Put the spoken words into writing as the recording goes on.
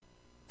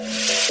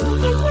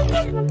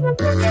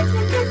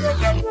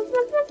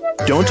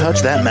Don't touch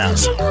that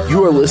mouse.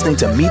 You are listening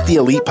to Meet the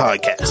Elite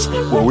Podcast,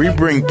 where we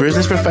bring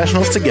business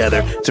professionals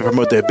together to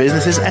promote their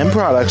businesses and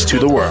products to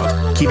the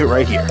world. Keep it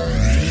right here.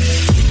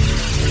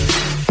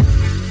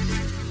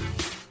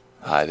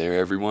 Hi there,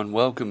 everyone.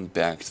 Welcome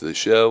back to the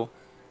show.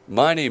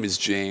 My name is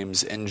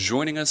James, and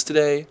joining us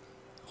today,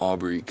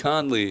 Aubrey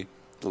Conley,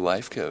 the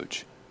life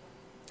coach.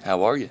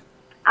 How are you?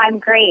 I'm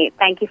great.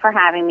 Thank you for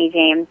having me,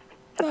 James.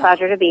 It's a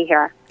pleasure to be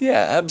here.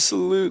 Yeah,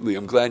 absolutely.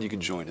 I'm glad you could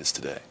join us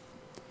today.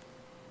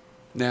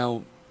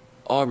 Now,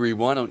 Aubrey,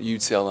 why don't you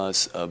tell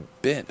us a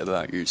bit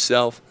about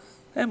yourself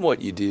and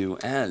what you do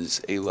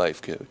as a life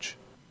coach?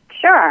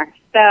 Sure.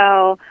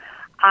 So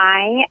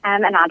I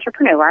am an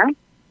entrepreneur.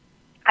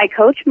 I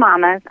coach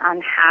mamas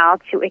on how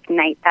to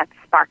ignite that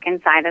spark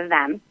inside of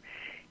them,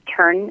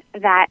 turn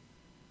that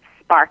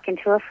spark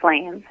into a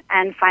flame,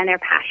 and find their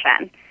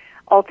passion,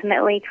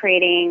 ultimately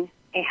creating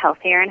a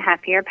healthier and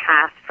happier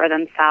path for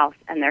themselves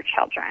and their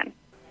children.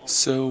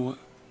 So,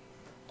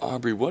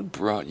 Aubrey, what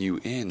brought you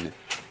in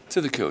to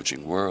the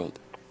coaching world?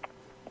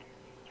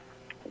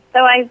 So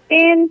I've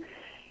been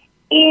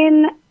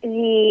in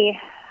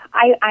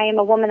I am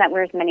a woman that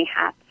wears many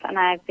hats, and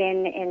I've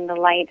been in the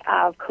light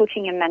of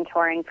coaching and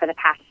mentoring for the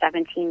past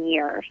 17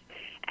 years.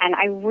 And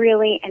I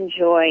really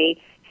enjoy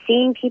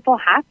seeing people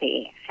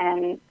happy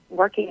and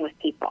working with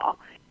people.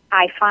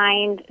 I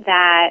find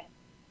that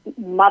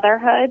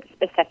motherhood,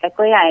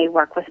 specifically, I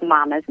work with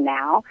mamas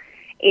now,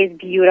 is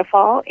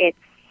beautiful. It's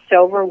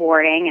so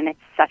rewarding, and it's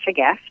such a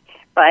gift,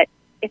 but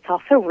it's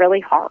also really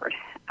hard.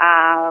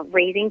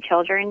 Raising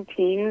children,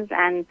 teens,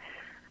 and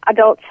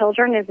adult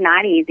children is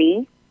not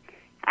easy.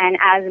 And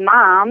as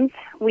moms,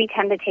 we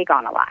tend to take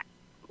on a lot.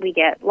 We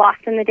get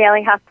lost in the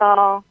daily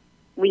hustle.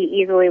 We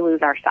easily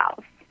lose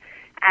ourselves.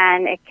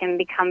 And it can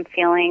become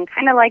feeling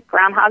kind of like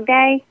Groundhog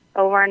Day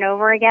over and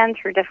over again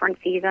through different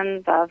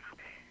seasons of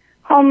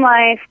home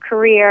life,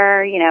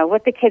 career,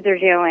 what the kids are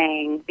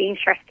doing, being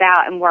stressed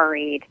out and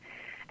worried.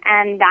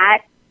 And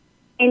that,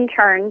 in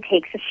turn,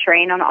 takes a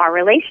strain on our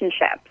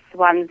relationships,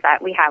 ones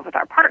that we have with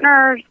our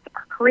partners,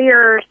 our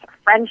careers, our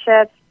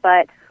friendships,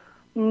 but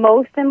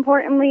most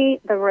importantly,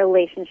 the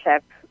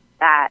relationship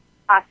that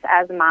us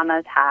as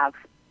mamas have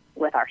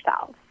with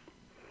ourselves.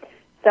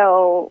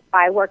 So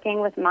by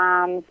working with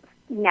moms,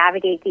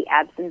 navigate the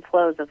ebbs and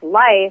flows of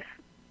life,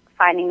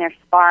 finding their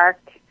spark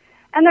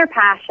and their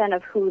passion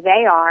of who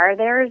they are,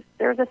 there's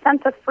a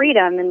sense of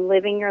freedom in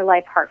living your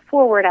life heart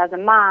forward as a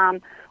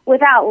mom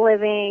without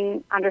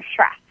living under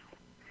stress.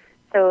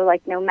 So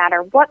no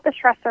matter what the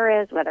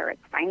stressor is, whether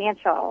it's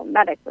financial,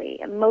 medically,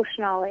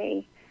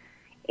 emotionally,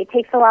 it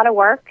takes a lot of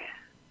work.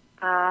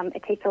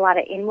 It takes a lot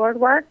of inward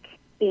work,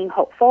 being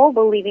hopeful,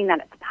 believing that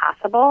it's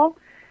possible,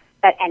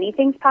 that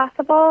anything's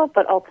possible,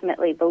 but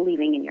ultimately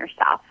believing in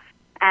yourself.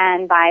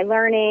 And by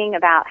learning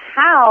about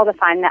how to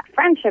find that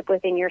friendship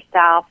within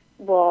yourself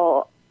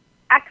will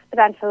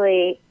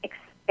exponentially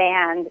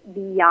expand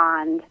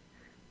beyond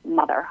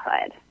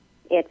motherhood.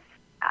 It's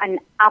an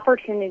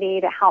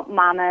opportunity to help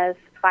mamas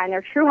find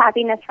their true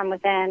happiness from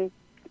within,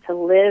 to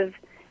live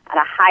at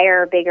a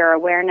higher, bigger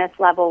awareness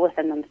level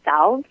within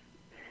themselves.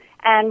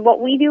 And what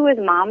we do as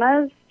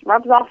mamas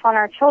rubs off on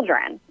our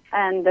children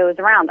and those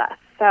around us.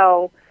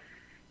 So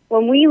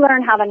when we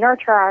learn how to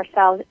nurture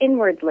ourselves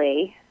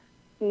inwardly,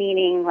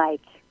 meaning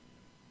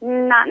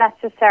not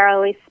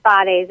necessarily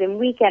spa days and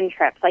weekend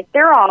trips,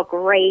 they're all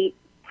great.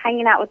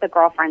 Hanging out with the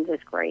girlfriends is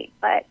great,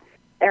 but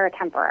they're a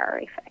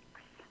temporary fix.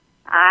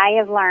 I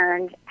have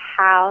learned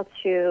how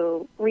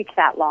to reach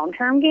that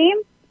long-term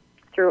game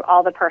through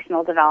all the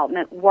personal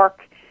development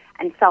work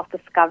and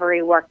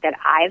self-discovery work that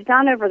I've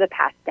done over the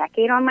past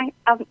decade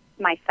of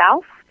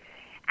myself.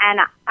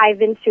 And I've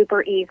been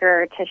super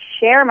eager to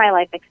share my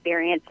life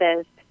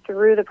experiences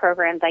through the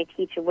programs I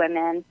teach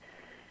women.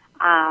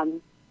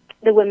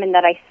 The women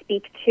that I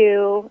speak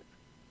to,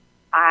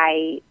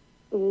 I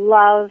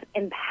love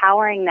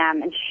empowering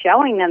them and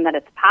showing them that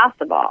it's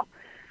possible.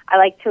 I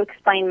like to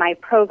explain my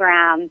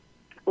program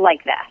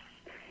like this.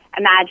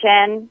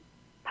 Imagine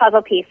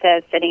puzzle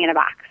pieces sitting in a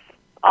box.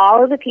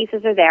 All of the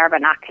pieces are there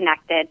but not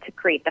connected to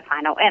create the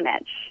final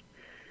image.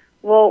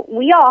 Well,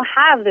 we all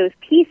have those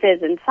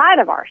pieces inside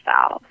of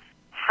ourselves.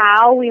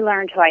 How we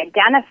learn to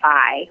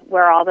identify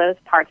where all those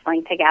parts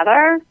link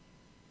together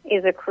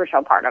is a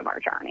crucial part of our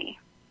journey.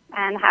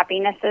 And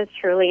happiness is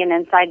truly an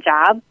inside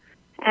job.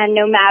 And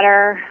no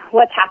matter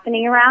what's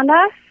happening around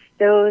us,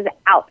 those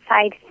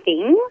outside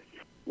things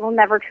will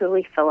never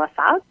truly fill us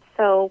up.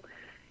 So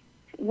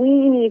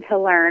we need to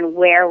learn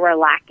where we're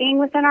lacking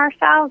within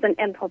ourselves and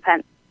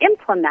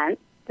implement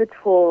the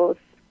tools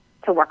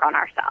to work on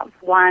ourselves,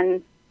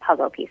 one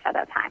puzzle piece at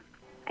a time.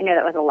 I know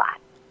that was a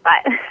lot,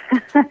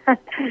 but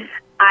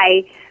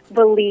I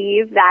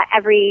believe that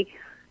every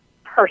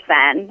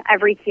person,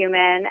 every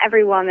human,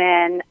 every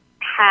woman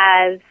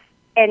has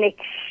an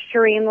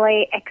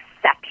extremely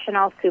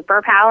exceptional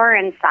superpower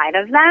inside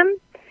of them,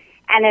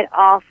 and it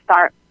all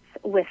starts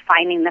with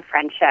finding the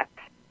friendship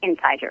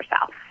inside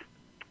yourself.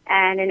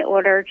 And in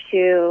order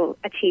to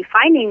achieve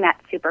finding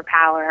that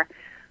superpower,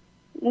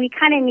 we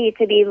kind of need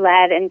to be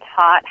led and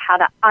taught how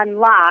to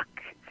unlock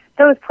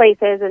those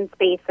places and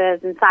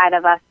spaces inside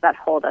of us that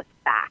hold us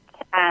back.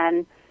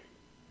 And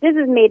this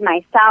has made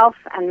myself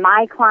and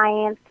my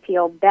clients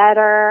feel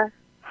better,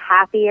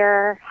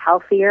 happier,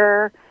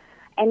 healthier,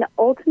 and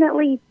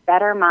ultimately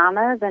better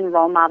mamas and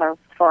role models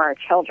for our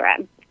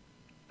children.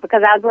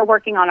 Because as we're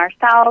working on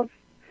ourselves,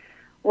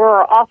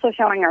 we're also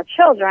showing our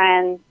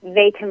children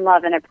they can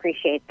love and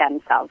appreciate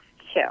themselves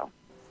too. All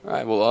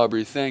right, well,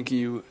 Aubrey, thank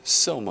you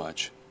so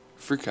much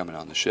for coming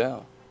on the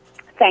show.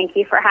 Thank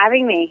you for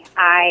having me.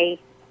 I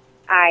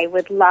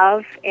would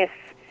love if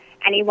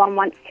anyone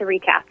wants to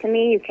reach out to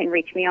me. You can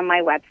reach me on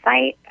my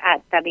website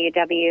at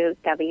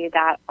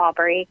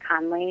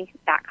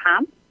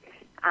www.aubreyconley.com.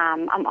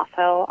 I'm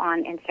also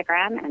on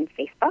Instagram and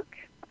Facebook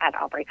at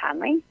Aubrey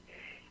Conley.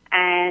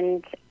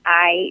 And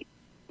I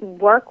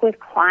work with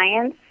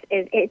clients.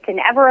 It's an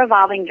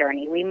ever-evolving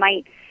journey. We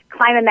might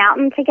climb a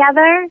mountain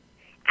together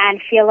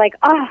and feel like,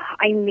 oh,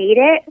 I made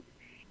it,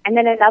 and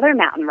then another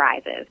mountain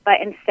rises.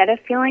 But instead of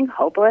feeling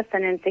hopeless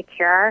and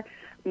insecure,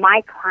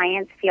 my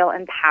clients feel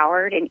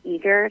empowered and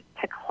eager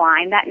to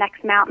climb that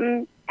next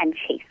mountain and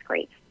chase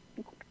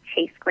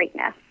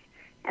greatness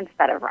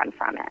instead of run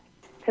from it.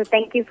 So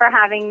thank you for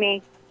having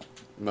me.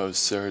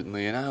 Most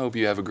certainly, and I hope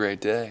you have a great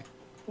day.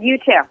 You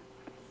too.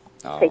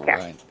 Take care.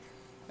 Right.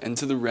 And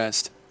to the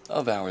rest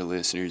of our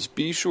listeners,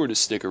 be sure to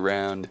stick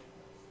around.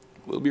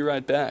 We'll be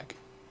right back.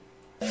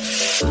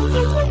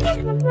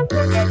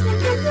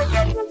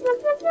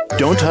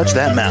 Don't touch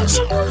that mouse.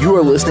 You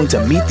are listening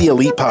to Meet the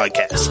Elite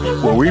Podcast,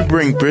 where we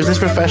bring business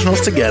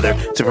professionals together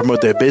to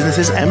promote their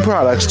businesses and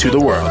products to the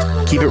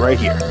world. Keep it right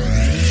here.